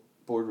called the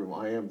boardroom?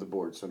 I am the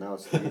board." So now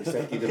it's the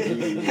executive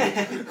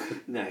meeting.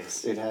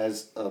 Nice. It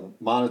has a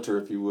monitor,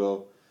 if you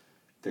will,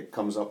 that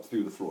comes up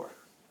through the floor.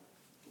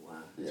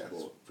 Wow, that's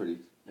cool. It's pretty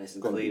nice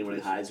and clean when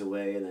it hides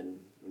away, and then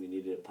when you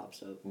need it, it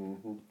pops up.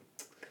 Mm-hmm.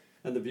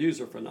 And the views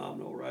are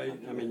phenomenal, right?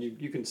 I mean,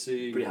 you can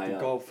see the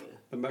Gulf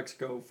of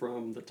Mexico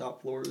from the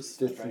top floors.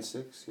 5th and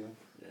 6th, yeah.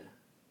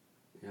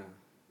 Yeah.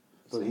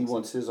 But he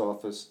wants his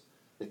office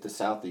at the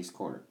southeast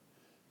corner,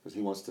 because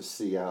he wants to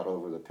see out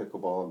over the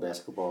pickleball and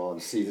basketball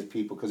and see the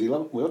people, because he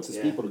wants his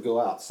people to go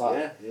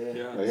outside.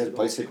 Yeah. He has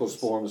bicycles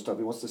for him and stuff.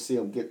 He wants to see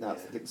them getting out,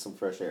 getting some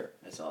fresh air.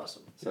 That's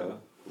awesome. So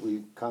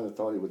we kind of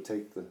thought he would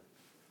take the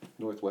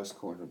northwest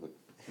corner, but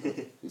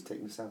he's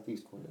taking the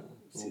southeast corner.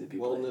 Yeah. See the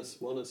people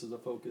wellness is a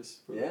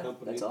focus for the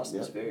company. That's awesome.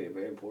 That's very,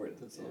 very important.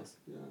 That's awesome.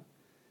 Yeah.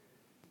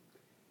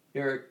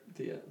 Eric,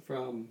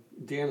 from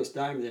DeAngelis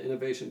Diamond, the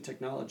innovation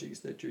technologies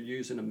that you're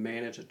using to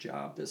manage a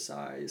job this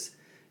size,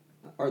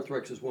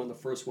 Arthrex is one of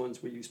the first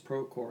ones we use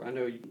Procore. I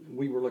know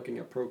we were looking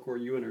at Procore.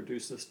 You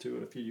introduced us to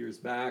it a few years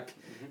back.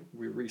 Mm-hmm.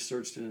 We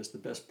researched it as the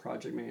best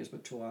project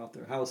management tool out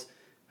there. How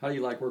do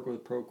you like working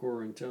with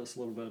Procore? And tell us a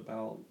little bit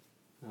about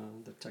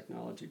the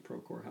technology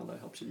Procore, how that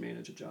helps you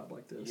manage a job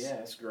like this. Yeah,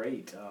 it's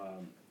great.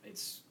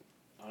 It's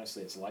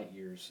light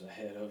years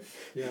ahead of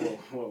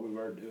what we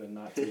were doing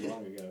not too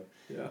long ago.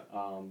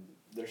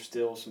 There's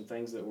still some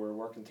things that we're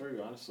working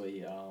through,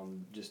 honestly,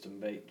 just to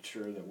make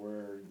sure that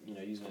we're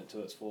using it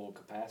to its full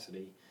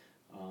capacity,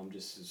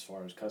 just as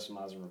far as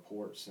customizing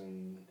reports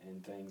and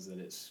things that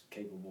it's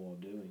capable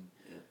of doing.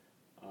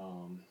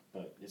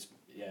 But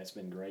it's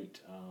been great.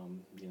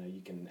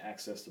 You can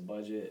access the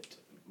budget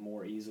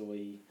more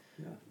easily.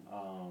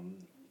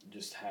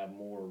 Just have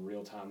more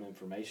real-time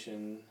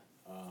information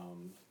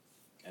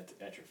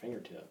at your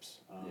fingertips.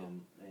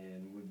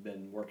 And we've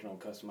been working on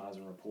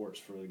customizing reports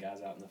for the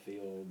guys out in the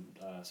field,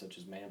 such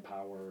as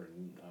manpower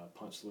and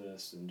punch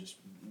lists, and just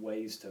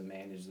ways to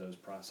manage those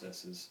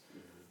processes.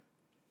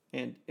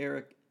 And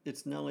Eric,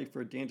 it's not only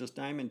for DeAngelis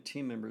Diamond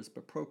team members,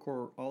 but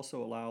Procore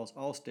also allows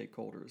all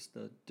stakeholders,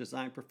 the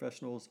design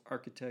professionals,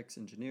 architects,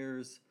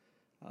 engineers,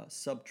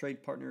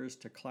 sub-trade partners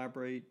to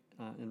collaborate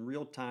in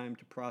real time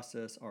to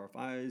process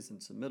RFIs and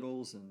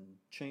submittals and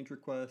change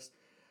requests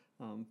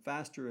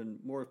faster and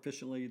more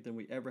efficiently than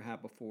we ever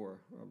have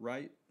before,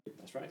 right?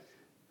 That's right.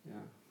 Yeah,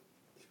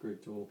 it's a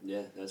great tool.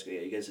 Yeah, that's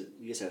great. You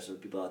guys have some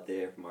people out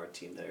there from our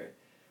team that are,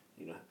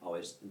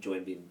 always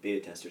enjoying being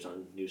beta testers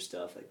on new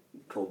stuff, like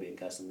Colby and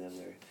Gus and them.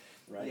 They're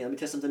right. Yeah, let me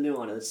test something new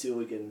on it. Let's see what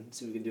we can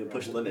do and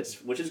push the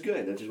limits, which is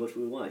good. Which is what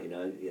we want. And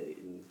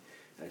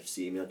I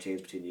see email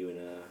chains between you and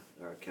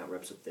our account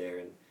reps up there,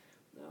 and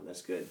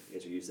that's good. You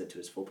guys are using that to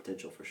its full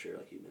potential for sure,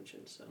 like you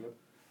mentioned. So. Yep.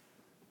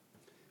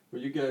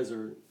 Well, you guys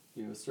are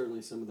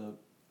certainly some of the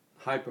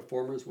high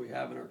performers we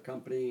have in our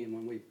company, and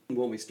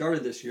when we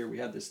started this year, we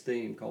had this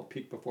theme called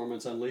Peak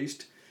Performance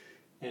Unleashed,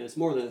 and it's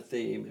more than a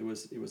theme. It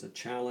was a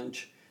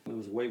challenge. It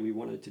was the way we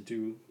wanted to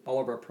do all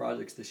of our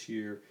projects this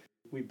year.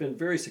 We've been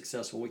very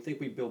successful. We think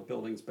we build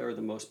buildings better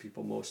than most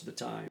people most of the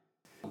time.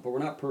 But we're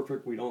not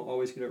perfect. We don't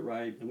always get it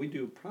right. And we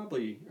do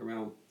probably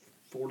around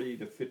 40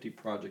 to 50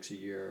 projects a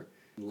year.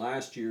 And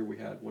last year we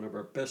had one of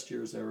our best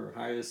years ever,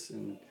 highest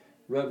in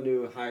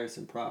revenue, highest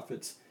in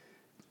profits.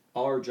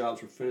 All our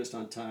jobs were finished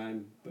on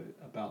time,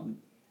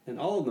 and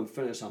all of them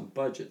finished on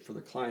budget for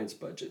the client's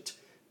budget.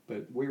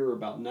 But we were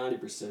about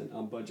 90%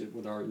 on budget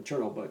with our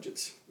internal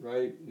budgets,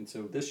 right? And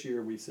so this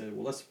year we said,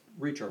 well, let's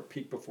reach our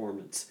peak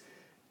performance.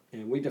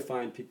 And we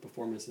define peak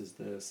performance as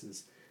this,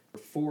 is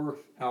 4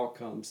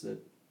 outcomes that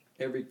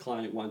every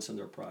client wants on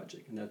their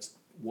project. And that's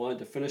 1,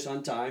 to finish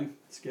on time,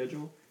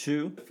 schedule.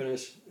 2, to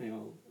finish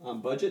on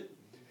budget.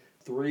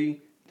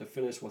 3, to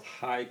finish with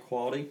high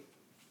quality,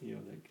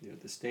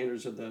 the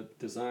standards of the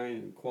design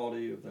and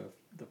quality of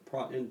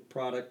the end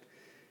product.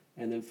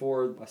 And then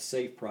 4, a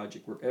safe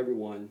project where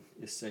everyone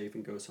is safe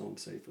and goes home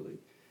safely.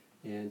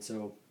 And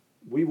so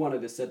we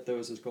wanted to set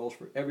those as goals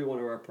for every one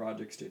of our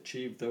projects to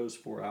achieve those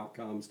 4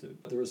 outcomes.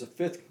 There was a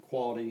 5th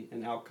quality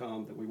and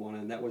outcome that we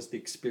wanted, and that was the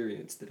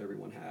experience that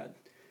everyone had,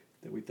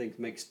 that we think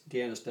makes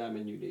DeAngelis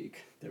Diamond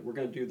unique. That we're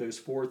going to do those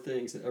 4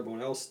 things that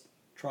everyone else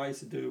tries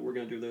to do, we're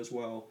going to do those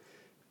well.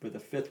 But the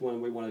 5th one,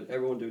 we wanted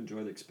everyone to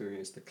enjoy the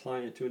experience, the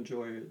client to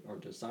enjoy it, our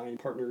design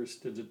partners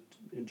to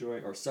enjoy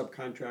it, our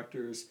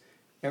subcontractors,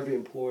 every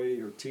employee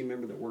or team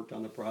member that worked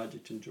on the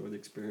project to enjoy the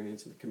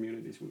experience, and the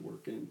communities we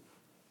work in.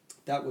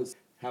 That was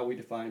how we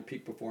define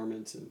peak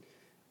performance,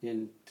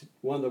 and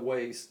one of the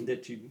ways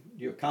that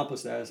you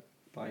accomplish that is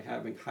by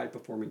having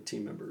high-performing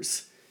team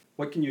members.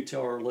 What can you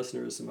tell our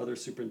listeners, some other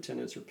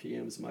superintendents or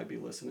PMs that might be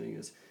listening,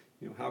 is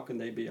how can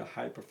they be a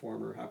high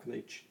performer? How can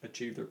they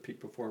achieve their peak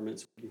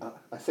performance?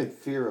 I think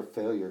fear of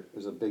failure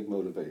is a big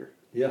motivator.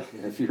 Yeah.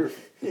 If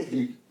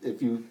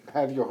you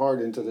have your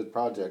heart into the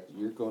project,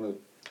 you're going to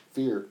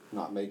fear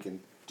not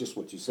making just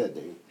what you said,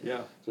 Dave.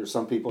 Yeah. There's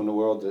some people in the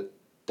world that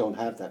don't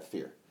have that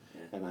fear.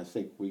 And I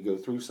think we go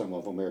through some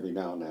of them every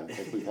now and then. I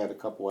think we've had a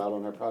couple out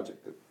on our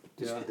project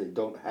that they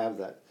don't have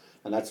that.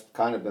 And that's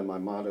kind of been my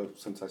motto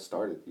since I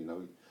started.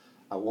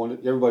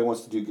 Everybody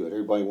wants to do good.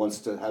 Everybody wants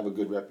to have a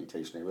good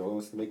reputation. Everybody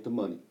wants to make the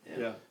money.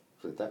 Yeah.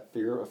 But that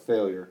fear of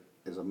failure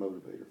is a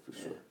motivator for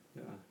sure.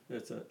 Yeah.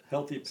 It's a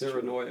healthy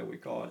paranoia, we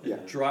call it. It Yeah.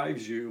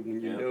 drives you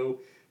when you know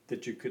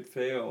that you could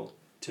fail,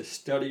 to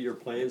study your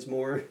plans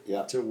more,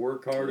 to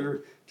work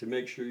harder, to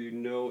make sure you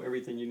know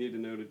everything you need to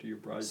know to do your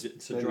project.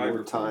 It's a driver.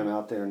 More time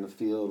out there in the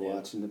field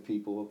watching the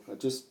people.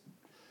 Just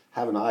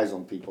having eyes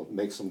on people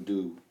makes them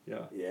do.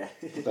 Yeah.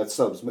 That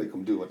subs make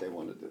them do what they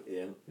want to do.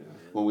 Yeah.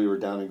 When we were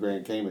down in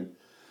Grand Cayman,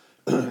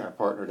 our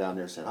partner down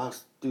there said, "I'll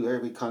do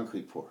every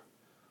concrete pour."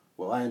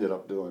 Well, I ended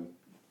up doing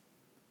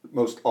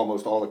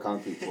almost all the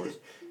concrete pours,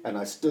 and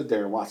I stood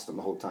there and watched them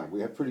the whole time.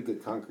 We had pretty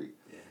good concrete.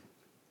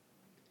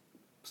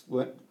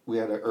 We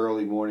had an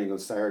early morning on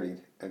Saturday,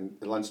 and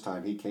at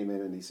lunchtime he came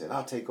in and he said,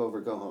 "I'll take over,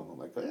 go home." I'm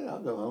like, "Yeah,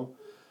 I'll go home."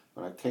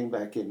 When I came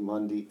back in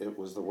Monday, it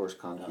was the worst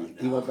concrete.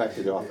 He went back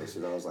to the office,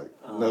 and I was like,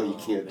 "No, you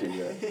can't do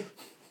that."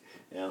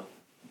 Yeah.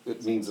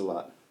 It means a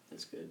lot.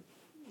 That's good.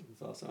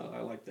 That's awesome.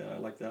 I like that. I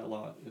like that a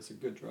lot. It's a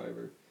good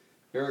driver.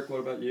 Eric, what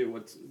about you?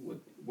 What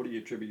do you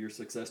attribute your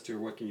success to, or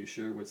what can you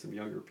share with some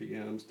younger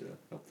PMs to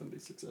help them be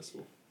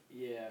successful?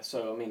 Yeah,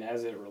 so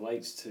as it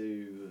relates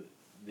to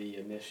the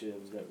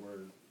initiatives that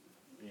we're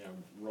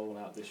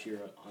rolling out this year,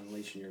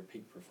 unleashing your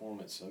peak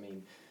performance.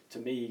 To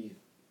me,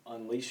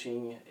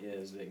 unleashing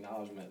is the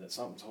acknowledgement that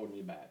something's holding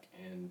you back,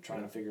 and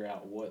trying to figure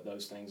out what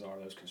those things are,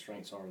 those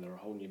constraints are that are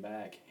holding you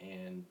back,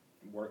 and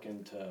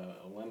working to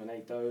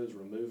eliminate those,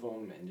 remove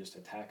them, and just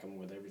attack them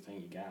with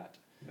everything you got.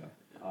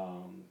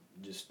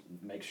 Just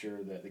make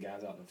sure that the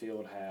guys out in the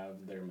field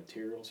have their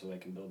material so they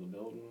can build the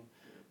building.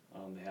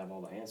 They have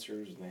all the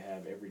answers, and they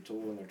have every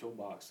tool in their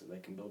toolbox that they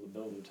can build the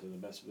building to the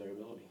best of their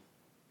ability.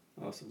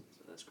 Awesome.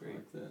 So that's great. I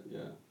like that.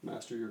 Yeah.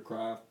 Master your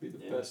craft. Be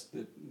the best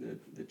that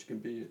you can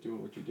be at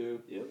doing what you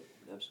do. Yep.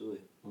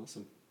 Absolutely.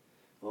 Awesome.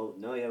 Well,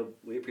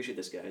 we appreciate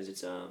this, guys.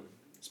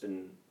 It's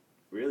been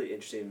really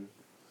interesting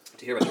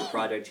to hear about your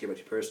project, hear about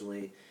you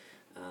personally,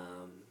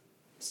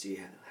 see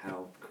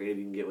how creative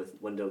you can get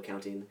with window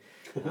counting.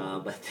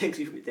 But thank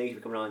you for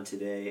coming on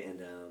today, and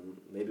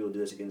maybe we'll do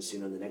this again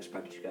soon on the next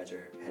project you guys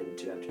are heading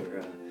to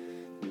after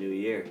the new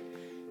year.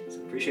 So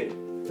appreciate it.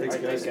 Thanks,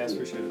 All right, guys. thanks, guys.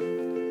 Appreciate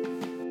it.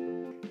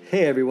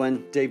 Hey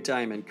everyone, Dave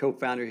Diamond,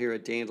 co-founder here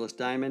at DeAngelis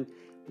Diamond.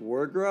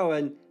 We're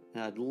growing,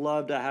 and I'd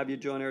love to have you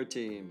join our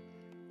team.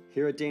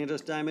 Here at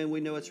DeAngelis Diamond, we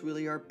know it's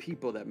really our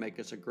people that make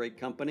us a great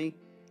company,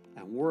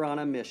 and we're on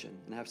a mission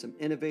and have some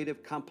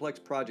innovative, complex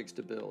projects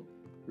to build,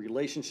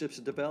 relationships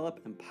to develop,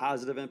 and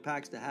positive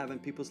impacts to have in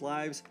people's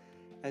lives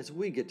as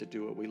we get to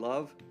do what we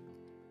love.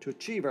 To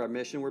achieve our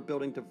mission, we're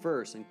building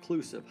diverse,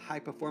 inclusive,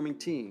 high-performing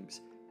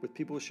teams with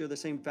people who share the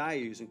same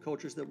values and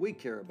cultures that we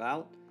care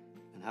about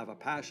and have a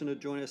passion to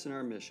join us in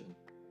our mission.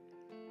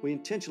 We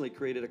intentionally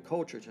created a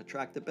culture to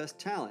attract the best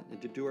talent and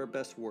to do our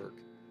best work.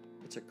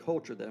 It's a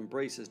culture that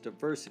embraces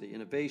diversity,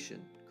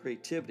 innovation,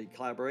 creativity,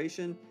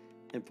 collaboration,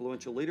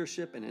 influential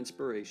leadership, and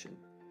inspiration.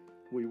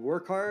 We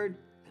work hard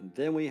and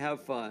then we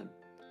have fun.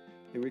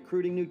 In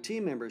recruiting new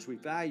team members, we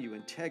value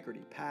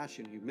integrity,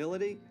 passion,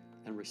 humility,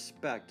 and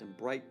respect in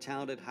bright,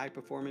 talented,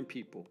 high-performing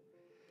people.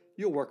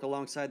 You'll work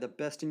alongside the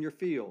best in your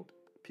field,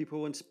 people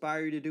who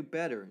inspire you to do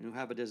better and who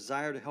have a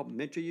desire to help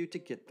mentor you to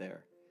get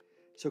there.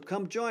 So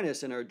come join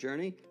us in our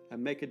journey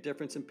and make a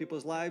difference in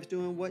people's lives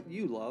doing what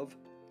you love.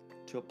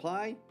 To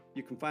apply,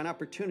 you can find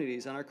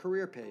opportunities on our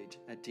career page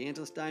at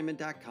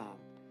DeAngelisDiamond.com.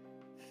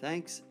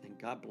 Thanks and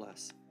God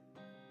bless.